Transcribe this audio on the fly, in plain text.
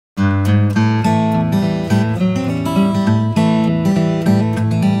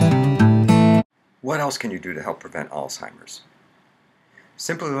What else can you do to help prevent Alzheimer's?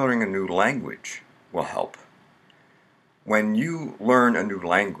 Simply learning a new language will help. When you learn a new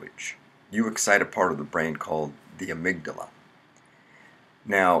language, you excite a part of the brain called the amygdala.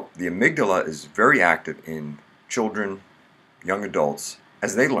 Now, the amygdala is very active in children, young adults,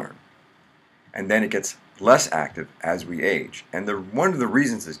 as they learn. And then it gets less active as we age. And one of the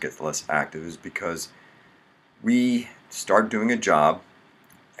reasons it gets less active is because we start doing a job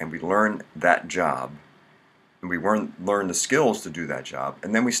and we learn that job and we learn the skills to do that job,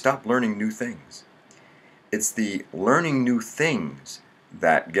 and then we stop learning new things. It's the learning new things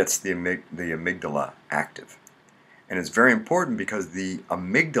that gets the amygdala active. And it's very important because the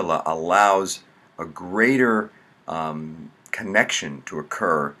amygdala allows a greater connection to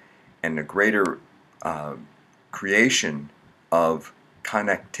occur and a greater creation of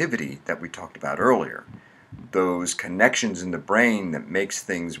connectivity that we talked about earlier. Those connections in the brain that makes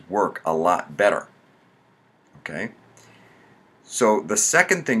things work a lot better. Okay? So the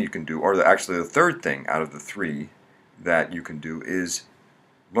second thing you can do, or actually the third thing out of the three that you can do, is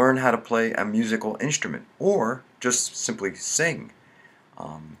learn how to play a musical instrument or just simply sing.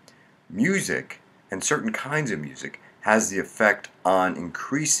 Music, and certain kinds of music, has the effect on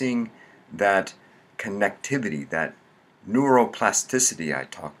increasing that connectivity, that neuroplasticity I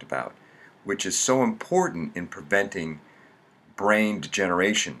talked about, which is so important in preventing brain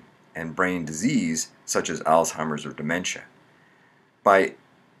degeneration and brain disease such as Alzheimer's or dementia. By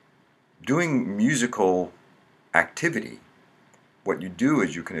doing musical activity, what you do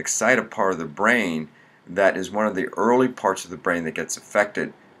is you can excite a part of the brain that is one of the early parts of the brain that gets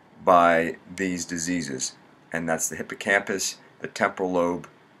affected by these diseases, and that's the hippocampus, the temporal lobe,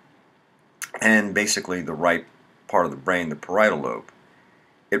 and basically the right part of the brain, the parietal lobe.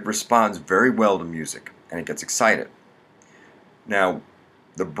 It responds very well to music and it gets excited. Now,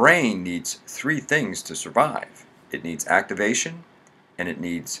 the brain needs three things to survive. It needs activation, and it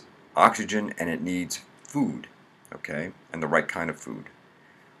needs oxygen, and it needs food, okay, and the right kind of food.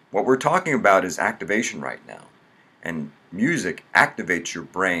 What we're talking about is activation right now, and music activates your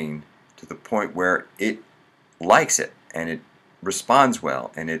brain to the point where it likes it, and it responds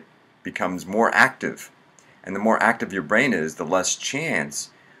well, and it becomes more active. And the more active your brain is, the less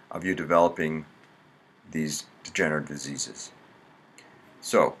chance of you developing these degenerative diseases.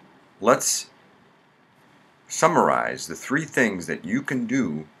 So, let's summarize the three things that you can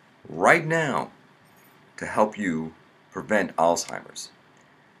do right now to help you prevent Alzheimer's.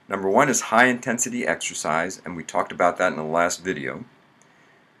 Number one is high intensity exercise, and we talked about that in the last video.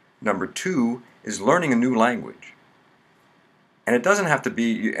 Number two is learning a new language. And it doesn't have to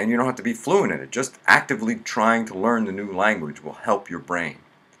be, and you don't have to be fluent in it, just actively trying to learn the new language will help your brain.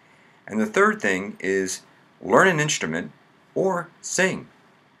 And the third thing is learn an instrument or sing.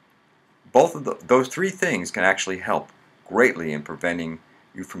 Both of those three things can actually help greatly in preventing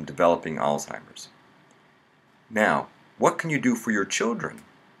you from developing Alzheimer's. Now, what can you do for your children?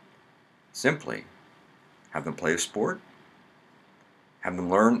 Simply have them play a sport, have them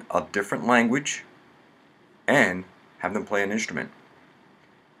learn a different language, and have them play an instrument.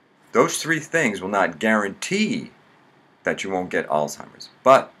 Those three things will not guarantee that you won't get Alzheimer's,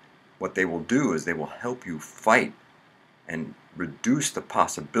 but what they will do is they will help you fight and reduce the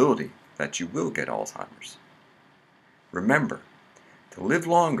possibility that you will get Alzheimer's. Remember, to live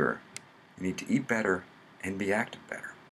longer, you need to eat better and be active better.